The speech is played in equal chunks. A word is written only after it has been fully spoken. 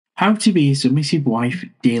How to be a submissive wife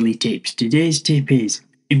daily tips. Today's tip is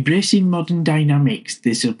embracing modern dynamics,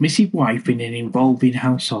 the submissive wife in an evolving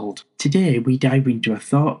household. Today we dive into a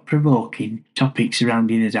thought-provoking topic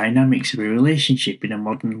surrounding the dynamics of a relationship in a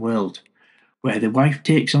modern world, where the wife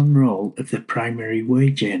takes on the role of the primary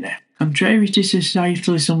wage earner. Contrary to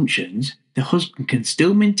societal assumptions, the husband can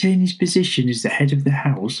still maintain his position as the head of the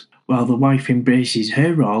house, while the wife embraces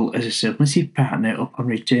her role as a submissive partner upon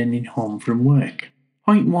returning home from work.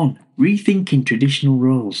 Point 1. Rethinking traditional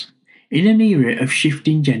roles. In an era of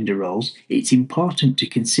shifting gender roles, it's important to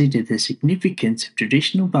consider the significance of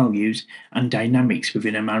traditional values and dynamics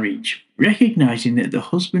within a marriage. Recognizing that the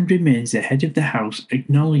husband remains the head of the house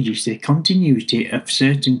acknowledges the continuity of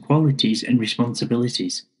certain qualities and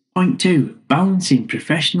responsibilities. Point 2. Balancing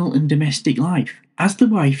professional and domestic life. As the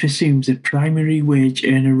wife assumes a primary wage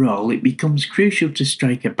earner role, it becomes crucial to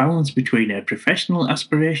strike a balance between her professional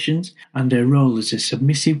aspirations and her role as a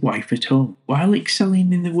submissive wife at home. While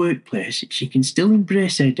excelling in the workplace, she can still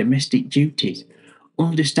embrace her domestic duties,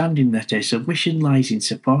 understanding that her submission lies in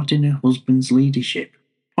supporting her husband's leadership.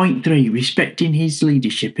 Point 3. Respecting his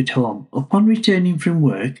leadership at home. Upon returning from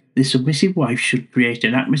work, the submissive wife should create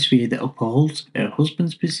an atmosphere that upholds her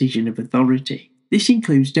husband's position of authority. This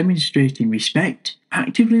includes demonstrating respect,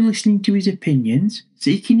 actively listening to his opinions,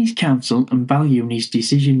 seeking his counsel, and valuing his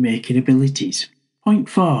decision-making abilities. Point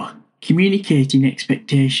 4. Communicating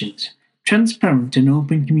expectations. Transparent and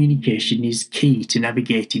open communication is key to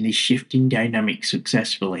navigating this shifting dynamic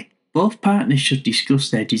successfully. Both partners should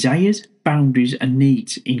discuss their desires, boundaries, and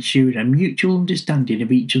needs, ensuring a mutual understanding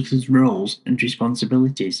of each other's roles and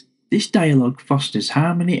responsibilities. This dialogue fosters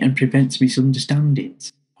harmony and prevents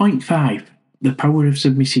misunderstandings. Point 5. The power of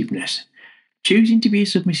submissiveness. Choosing to be a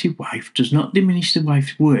submissive wife does not diminish the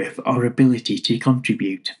wife's worth or ability to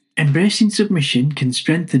contribute. Embracing submission can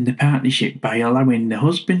strengthen the partnership by allowing the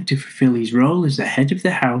husband to fulfill his role as the head of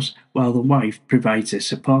the house while the wife provides a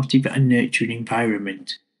supportive and nurturing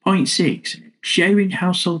environment. Point 6. Sharing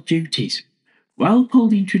household duties. While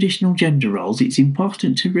upholding traditional gender roles, it's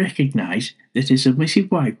important to recognise that a submissive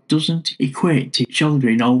wife doesn't equate to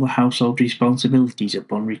shouldering all the household responsibilities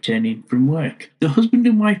upon returning from work. The husband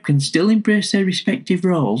and wife can still embrace their respective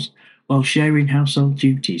roles while sharing household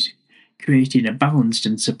duties, creating a balanced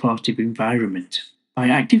and supportive environment. By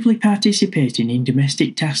actively participating in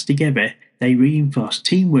domestic tasks together, they reinforce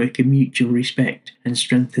teamwork and mutual respect and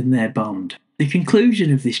strengthen their bond. The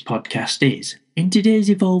conclusion of this podcast is, in today's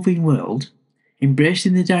evolving world,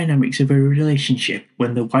 embracing the dynamics of a relationship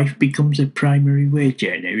when the wife becomes a primary wage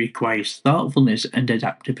earner requires thoughtfulness and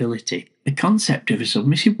adaptability. The concept of a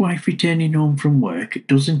submissive wife returning home from work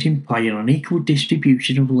doesn't imply an unequal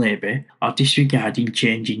distribution of labour or disregarding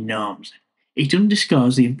changing norms. It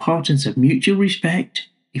underscores the importance of mutual respect,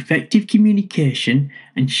 effective communication,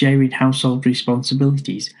 and sharing household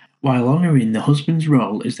responsibilities, while honouring the husband's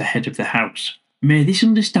role as the head of the house. May this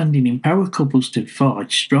understanding empower couples to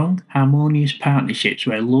forge strong, harmonious partnerships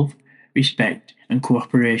where love, respect, and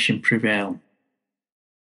cooperation prevail.